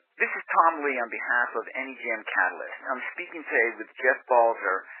Tom Lee on behalf of NEJM Catalyst. I'm speaking today with Jeff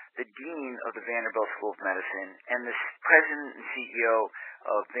Balser, the Dean of the Vanderbilt School of Medicine and the President and CEO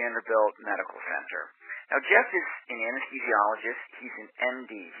of Vanderbilt Medical Center. Now, Jeff is an anesthesiologist. He's an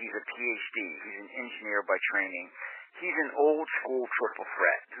MD. He's a PhD. He's an engineer by training. He's an old-school triple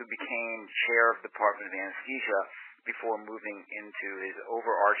threat who became chair of the Department of Anesthesia before moving into his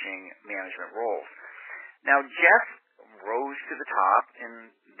overarching management roles. Now, Jeff rose to the top in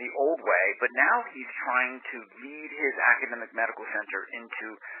the old way, but now he's trying to lead his academic medical center into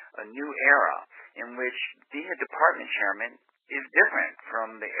a new era in which being a department chairman is different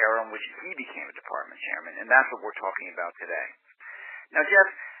from the era in which he became a department chairman, and that's what we're talking about today. Now, Jeff,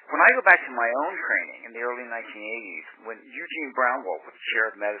 when I go back to my own training in the early 1980s, when Eugene Brownwald was chair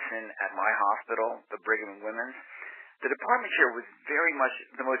of medicine at my hospital, the Brigham and Women's, the department chair was very much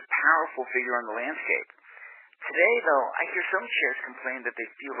the most powerful figure on the landscape. Today, though, I hear some chairs complain that they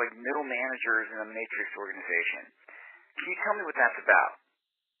feel like middle managers in a matrix organization. Can you tell me what that's about?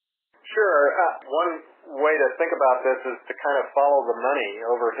 Sure. One way to think about this is to kind of follow the money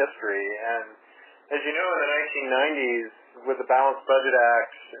over history. And as you know, in the 1990s, with the Balanced Budget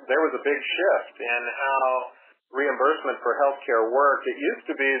Act, there was a big shift in how reimbursement for healthcare worked. It used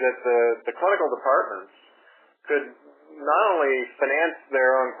to be that the clinical departments could not only finance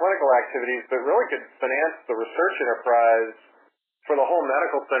their own clinical activities, but really could finance the research enterprise for the whole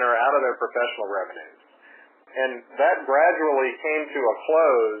medical center out of their professional revenues. And that gradually came to a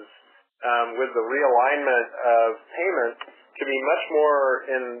close with the realignment of payments to be much more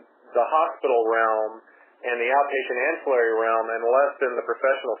in the hospital realm and the outpatient ancillary realm and less in the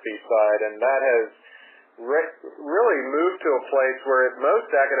professional fee side. And that has really moved to a place where at most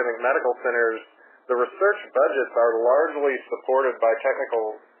academic medical centers, the research budgets are largely supported by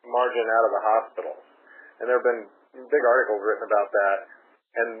technical margin out of the hospitals. And there have been big articles written about that.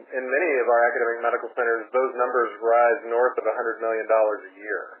 And in many of our academic medical centers, those numbers rise north of $100 million a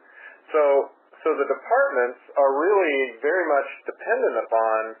year. So the departments are really very much dependent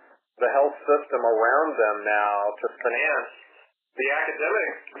upon the health system around them now to finance the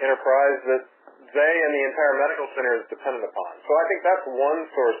academic enterprise that they and the entire medical center is dependent upon. So I think that's one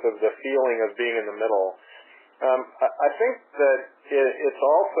source of the feeling of being in the middle. I think that it's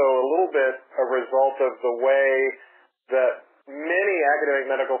also a little bit a result of the way that many academic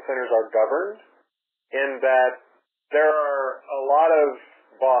medical centers are governed, in that there are a lot of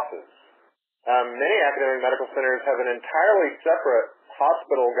bosses. Many academic medical centers have an entirely separate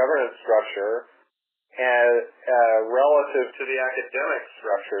hospital governance structure relative to the academic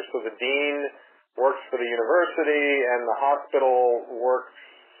structure. So the dean works for the university, and the hospital works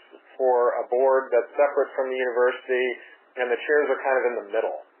for a board that's separate from the university, and the chairs are kind of in the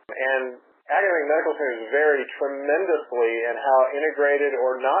middle. And academic medical centers vary tremendously in how integrated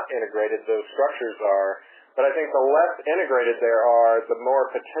or not integrated those structures are. But I think the less integrated there are, the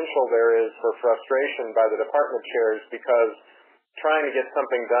more potential there is for frustration by the department chairs, because trying to get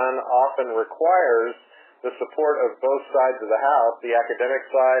something done often requires the support of both sides of the house, the academic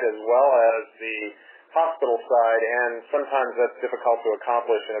side as well as the hospital side, and sometimes that's difficult to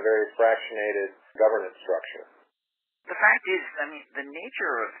accomplish in a very fractionated governance structure. The fact is, the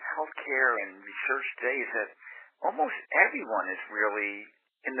nature of healthcare and research today is that almost everyone is really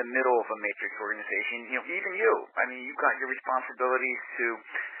in the middle of a matrix organization. Even you. You've got your responsibilities to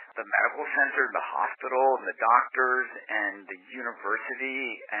the medical center, the hospital, and the doctors, and the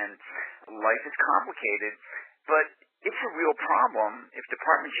university, and life is complicated. But it's a real problem if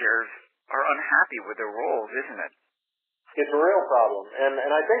department chairs are unhappy with their roles, isn't it? It's a real problem.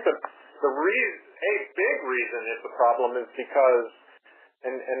 And I think that a big reason it's a problem is because,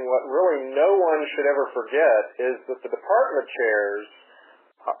 and what really no one should ever forget, is that the department chairs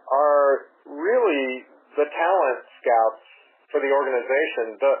are really the talent scouts for the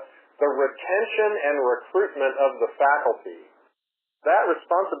organization. The retention and recruitment of the faculty, that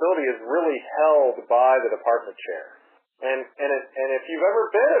responsibility is really held by the department chair. And if you've ever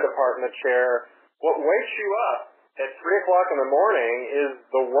been a department chair, what wakes you up at 3 o'clock in the morning is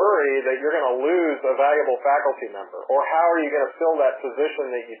the worry that you're going to lose a valuable faculty member, or how are you going to fill that position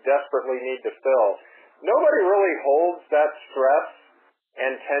that you desperately need to fill. Nobody really holds that stress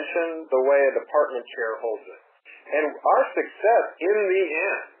and tension the way a department chair holds it. And our success in the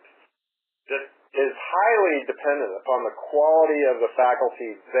end is highly dependent upon the quality of the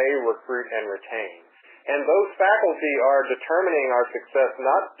faculty they recruit and retain. And those faculty are determining our success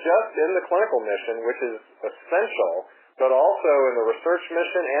not just in the clinical mission, which is essential, but also in the research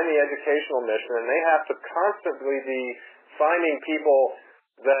mission and the educational mission. And they have to constantly be finding people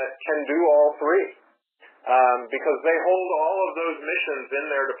that can do all three. because they hold all of those missions in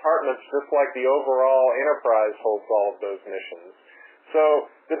their departments just like the overall enterprise holds all of those missions. So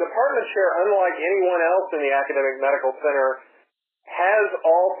the department chair, unlike anyone else in the academic medical center, has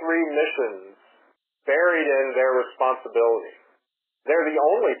all three missions buried in their responsibility. They're the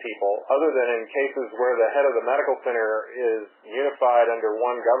only people, other than in cases where the head of the medical center is unified under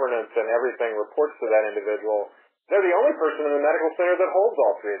one governance and everything reports to that individual, they're the only person in the medical center that holds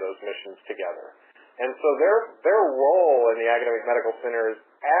all three of those missions together. And so their role in the academic medical center is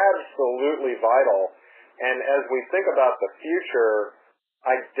absolutely vital. And as we think about the future,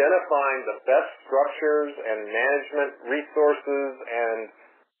 identifying the best structures and management resources and,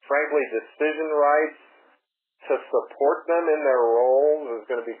 frankly, decision rights to support them in their roles is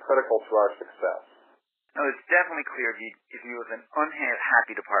going to be critical to our success. No, it's definitely clear if you have an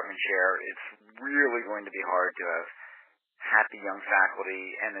unhappy department chair, it's really going to be hard to have happy young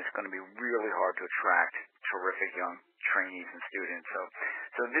faculty, and it's going to be really hard to attract terrific young trainees and students.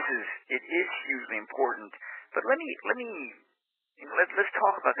 So it is hugely important. But let's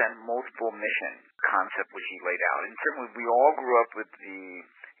talk about that multiple mission concept which you laid out. And certainly we all grew up with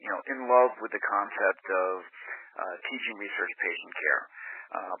in love with the concept of teaching research patient care.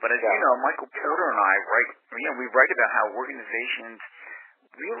 But as you know, Michael Porter and I we write about how organizations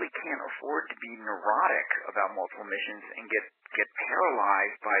really can't afford to be neurotic about multiple missions and get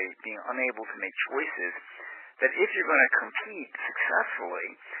paralyzed by being unable to make choices. That if you're going to compete successfully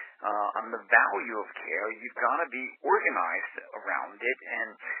on the value of care, you've got to be organized around it,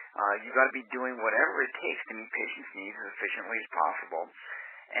 and you've got to be doing whatever it takes to meet patients' needs as efficiently as possible.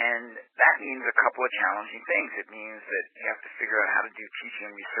 And that means a couple of challenging things. It means that you have to figure out how to do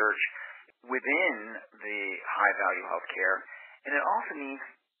teaching and research within the high-value healthcare, and it also means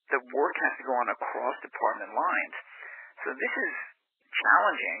that work has to go on across department lines. So this is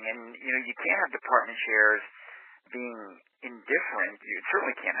challenging, and you can't have department chairs being indifferent. You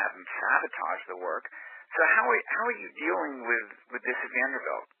certainly can't have them sabotage the work. So how are you dealing with this at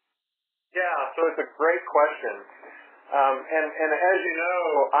Vanderbilt? Yeah, so it's a great question. And as you know,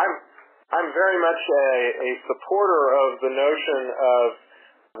 I'm very much a supporter of the notion of,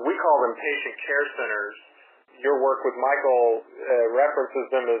 we call them patient care centers. Your work with Michael references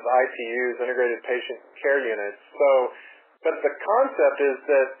them as IPUs, integrated patient care units. But the concept is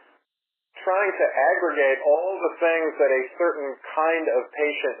that trying to aggregate all the things that a certain kind of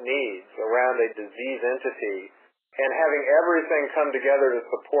patient needs around a disease entity and having everything come together to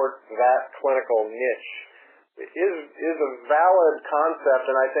support that clinical niche is a valid concept,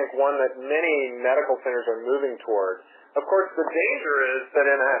 and I think one that many medical centers are moving toward. Of course, the danger is that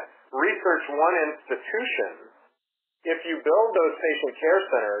in a research one institution, if you build those patient care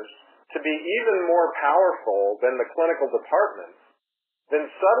centers to be even more powerful than the clinical departments, then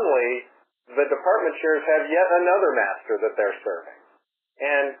suddenly the department chairs have yet another master that they're serving.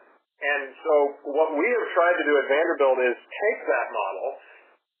 And so what we have tried to do at Vanderbilt is take that model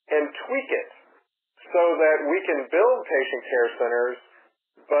and tweak it so that we can build patient care centers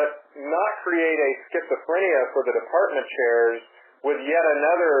but not create a schizophrenia for the department chairs with yet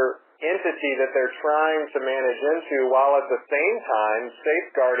another entity that they're trying to manage into, while at the same time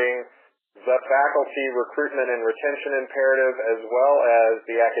safeguarding the faculty recruitment and retention imperative as well as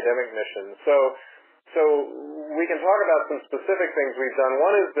the academic mission. So we can talk about some specific things we've done.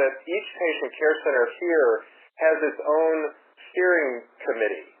 One is that each patient care center here has its own steering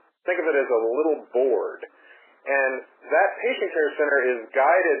committee. Think of it as a little board. And that patient care center is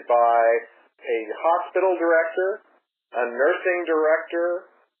guided by a hospital director, a nursing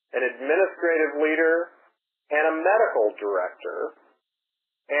director, an administrative leader, and a medical director.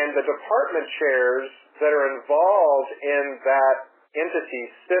 And the department chairs that are involved in that entity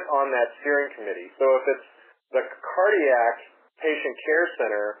sit on that steering committee. So if it's the cardiac patient care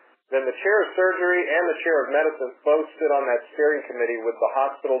center, then the chair of surgery and the chair of medicine both sit on that steering committee with the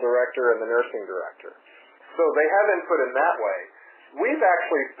hospital director and the nursing director. So they have input in that way. We've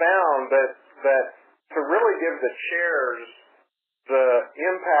actually found that to really give the chairs the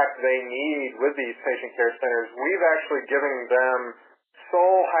impact they need with these patient care centers, we've actually given them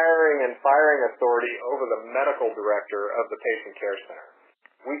sole hiring and firing authority over the medical director of the patient care center.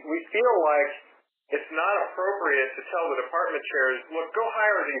 We feel like it's not appropriate to tell the department chairs, look, go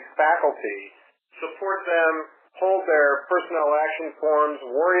hire these faculty, support them, hold their personnel action forms,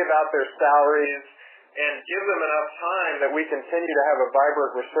 worry about their salaries, and give them enough time that we continue to have a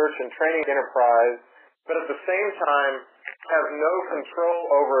vibrant research and training enterprise, but at the same time have no control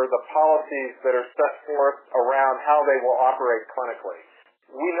over the policies that are set forth around how they will operate clinically.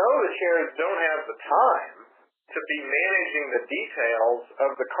 We know the chairs don't have the time to be managing the details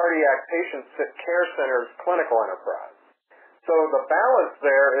of the cardiac patient care center's clinical enterprise. So the balance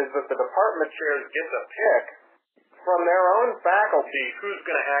there is that the department chairs get to pick from their own faculty who's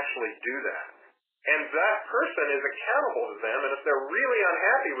going to actually do that. And that person is accountable to them, and if they're really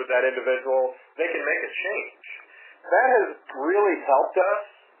unhappy with that individual, they can make a change. That has really helped us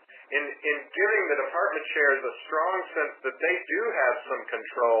in giving the department chairs a strong sense that they do have some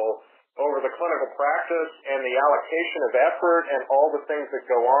control over the clinical practice and the allocation of effort and all the things that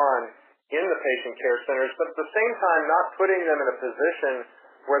go on in the patient care centers, but at the same time not putting them in a position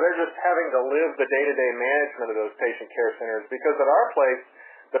where they're just having to live the day-to-day management of those patient care centers, because at our place,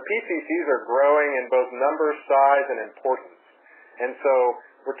 the PCCs are growing in both number, size, and importance. And so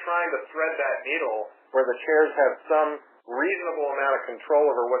we're trying to thread that needle where the chairs have some reasonable amount of control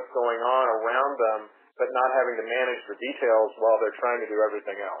over what's going on around them, but not having to manage the details while they're trying to do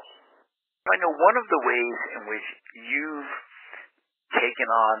everything else. I know one of the ways in which you've taken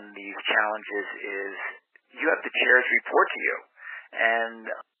on these challenges is you have the chairs report to you, and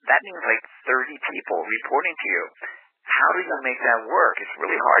that means like 30 people reporting to you. How do you make that work? It's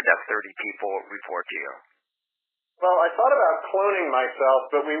really hard to have 30 people report to you. Well, I thought about cloning myself,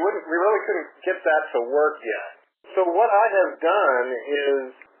 but we really couldn't get that to work yet. So what I have done is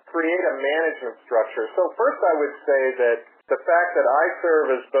create a management structure. So first I would say that the fact that I serve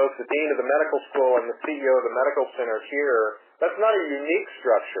as both the dean of the medical school and the CEO of the medical center here, that's not a unique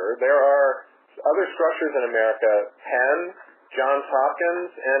structure. There are other structures in America. Penn, Johns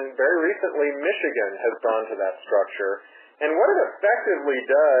Hopkins, and very recently Michigan has gone to that structure. And what it effectively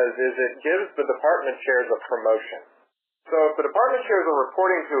does is it gives the department chairs a promotion. So if the department chairs are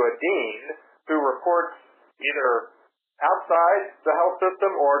reporting to a dean who reports either outside the health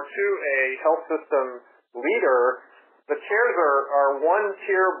system or to a health system leader, the chairs are one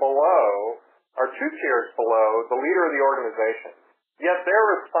tier below, or two tiers below, the leader of the organization. Yet they're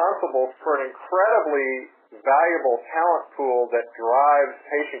responsible for an incredibly valuable talent pool that drives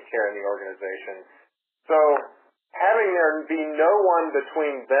patient care in the organization. So having there be no one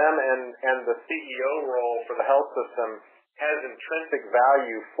between them and the CEO role for the health system has intrinsic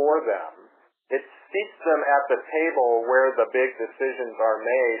value for them. It seats them at the table where the big decisions are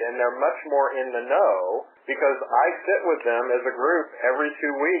made, and they're much more in the know because I sit with them as a group every 2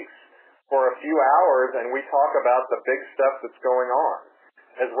 weeks for a few hours, and we talk about the big stuff that's going on,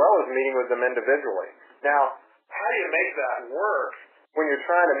 as well as meeting with them individually. Now, how do you make that work when you're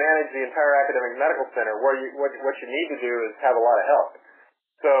trying to manage the entire academic medical center? What you need to do is have a lot of help.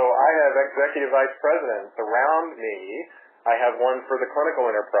 So I have executive vice presidents around me. I have one for the clinical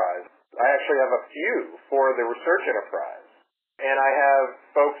enterprise. I actually have a few for the research enterprise. And I have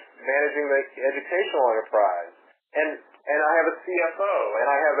folks managing the educational enterprise. And I have a CFO, and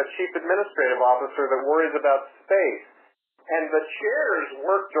I have a chief administrative officer that worries about space. And the chairs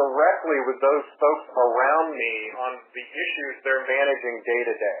work directly with those folks around me on the issues they're managing day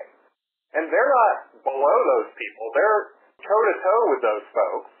to day. And they're not below those people. They're toe-to-toe with those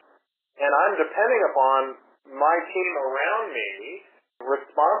folks. And I'm depending upon my team around me,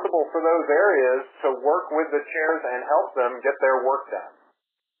 responsible for those areas, to work with the chairs and help them get their work done.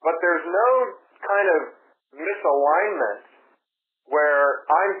 But there's no kind of misalignment where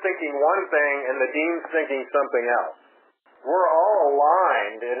I'm thinking one thing and the dean's thinking something else. We're all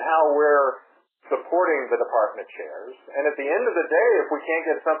aligned in how we're supporting the department chairs, and at the end of the day, if we can't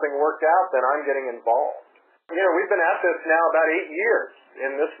get something worked out, then I'm getting involved. You know, we've been at this now about 8 years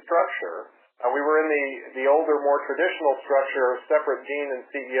in this structure. We were in the older, more traditional structure of separate dean and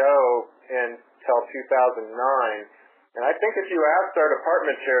CEO until 2009, and I think if you asked our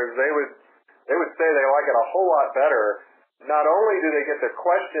department chairs, they would say they like it a whole lot better. Not only do they get their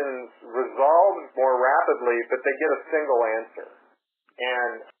questions resolved more rapidly, but they get a single answer.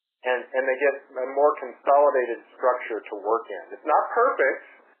 And they get a more consolidated structure to work in. It's not perfect.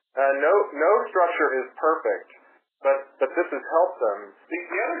 No structure is perfect, but this has helped them.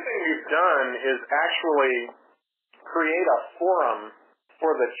 The other thing we've done is actually create a forum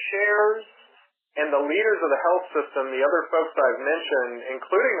for the chairs and the leaders of the health system, the other folks I've mentioned,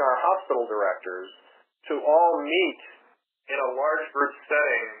 including our hospital directors, to all meet in a large group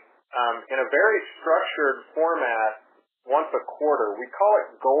setting in a very structured format once a quarter. We call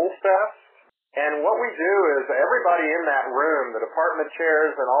it Goal Fest, and what we do is everybody in that room, the department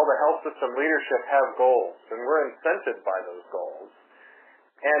chairs and all the health system leadership, have goals, and we're incented by those goals.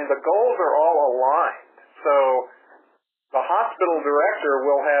 And the goals are all aligned. So the hospital director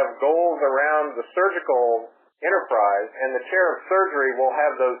will have goals around the surgical enterprise, and the chair of surgery will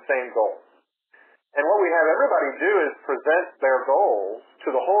have those same goals. And what we have everybody do is present their goals to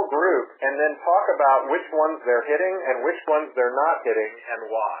the whole group and then talk about which ones they're hitting and which ones they're not hitting and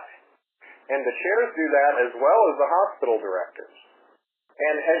why. And the chairs do that as well as the hospital directors.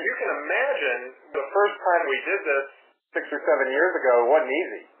 And as you can imagine, the first time we did this 6 or 7 years ago, it wasn't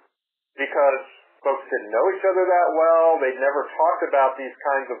easy because folks didn't know each other that well. They'd never talked about these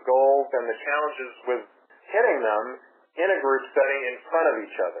kinds of goals and the challenges with hitting them in a group setting in front of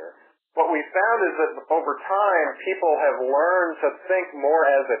each other. What we found is that over time, people have learned to think more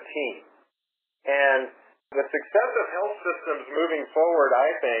as a team. And the success of health systems moving forward, I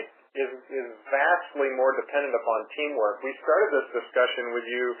think, is vastly more dependent upon teamwork. We started this discussion with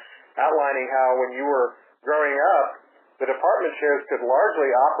you outlining how when you were growing up, the department chairs could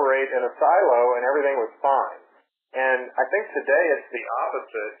largely operate in a silo and everything was fine. And I think today it's the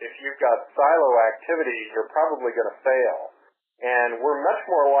opposite. If you've got silo activity, you're probably going to fail. And we're much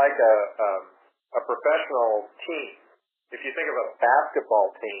more like a professional team. If you think of a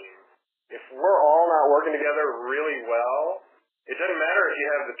basketball team, if we're all not working together really well, it doesn't matter if you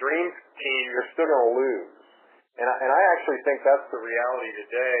have the dream team, you're still going to lose. And I actually think that's the reality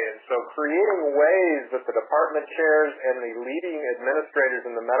today. And so creating ways that the department chairs and the leading administrators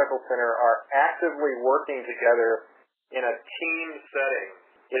in the medical center are actively working together in a team setting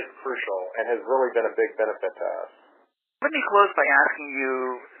is crucial and has really been a big benefit to us. Let me close by asking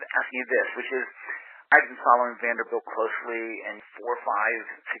you this, which is, I've been following Vanderbilt closely, and 4,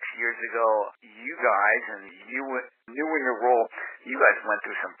 5, 6 years ago, you guys, and you knew in your role, you guys went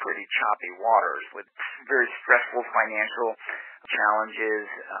through some pretty choppy waters with very stressful financial challenges.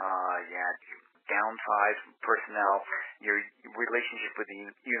 You had downsized personnel. Your relationship with the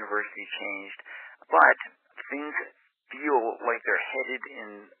university changed. But things feel like they're headed in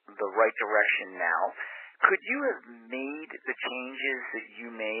the right direction now. Could you have made the changes that you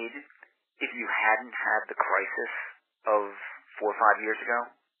made if you hadn't had the crisis of 4 or 5 years ago?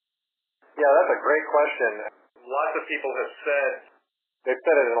 Yeah, that's a great question. Lots of people have said, they've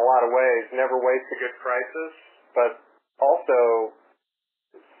said it in a lot of ways, never waste a good crisis, but also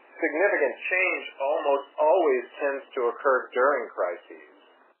significant change almost always tends to occur during crises.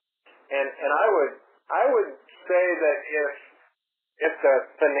 And I would say that if the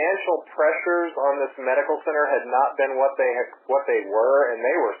financial pressures on this medical center had not been what they were, and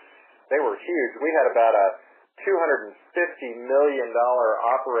they were huge. We had about a $250 million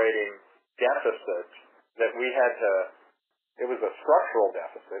operating deficit that we had to. It was a structural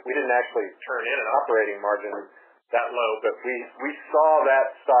deficit. We didn't actually turn in an operating margin that low, but we saw that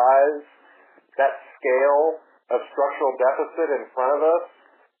size, that scale of structural deficit in front of us.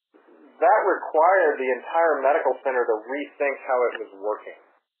 That required the entire medical center to rethink how it was working.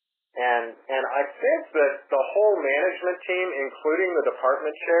 And I think that the whole management team, including the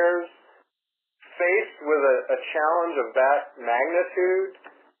department chairs, faced with a challenge of that magnitude,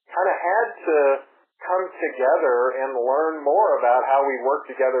 kind of had to come together and learn more about how we work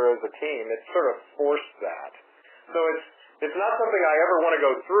together as a team. It sort of forced that. So it's not something I ever want to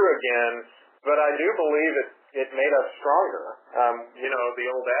go through again, but I do believe it made us stronger. The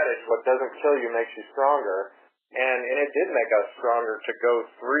old adage, what doesn't kill you makes you stronger. And it did make us stronger to go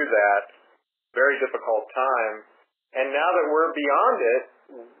through that very difficult time. And now that we're beyond it,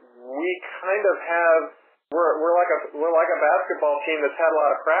 we kind of have, we're like a basketball team that's had a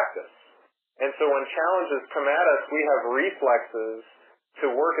lot of practice. And so when challenges come at us, we have reflexes to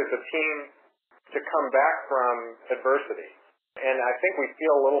work as a team to come back from adversity. And I think we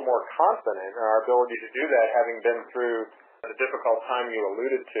feel a little more confident in our ability to do that, having been through the difficult time you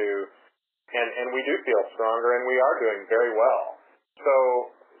alluded to. And we do feel stronger, and we are doing very well.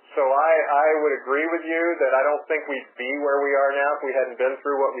 So I would agree with you that I don't think we'd be where we are now if we hadn't been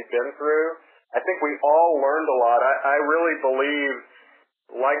through what we've been through. I think we all learned a lot. I really believe,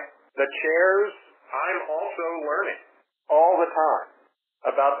 like the chairs, I'm also learning all the time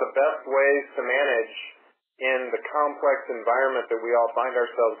about the best ways to manage in the complex environment that we all find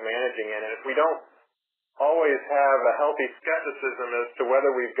ourselves managing in. And if we don't always have a healthy skepticism as to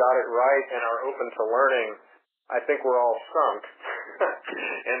whether we've got it right and are open to learning, I think we're all sunk.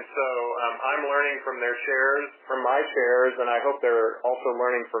 And so I'm learning from their chairs, from my chairs, and I hope they're also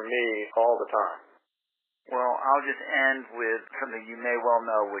learning from me all the time. Well, I'll just end with something you may well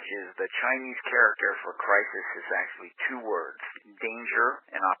know, which is the Chinese character for crisis is actually 2 words, danger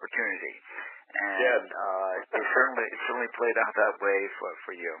and opportunity. And yes. It certainly played out that way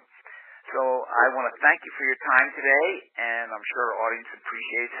for you. So I want to thank you for your time today, and I'm sure our audience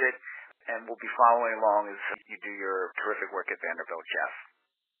appreciates it, and we'll be following along as you do your terrific work at Vanderbilt, Jeff.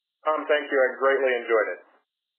 Thank you. I greatly enjoyed it.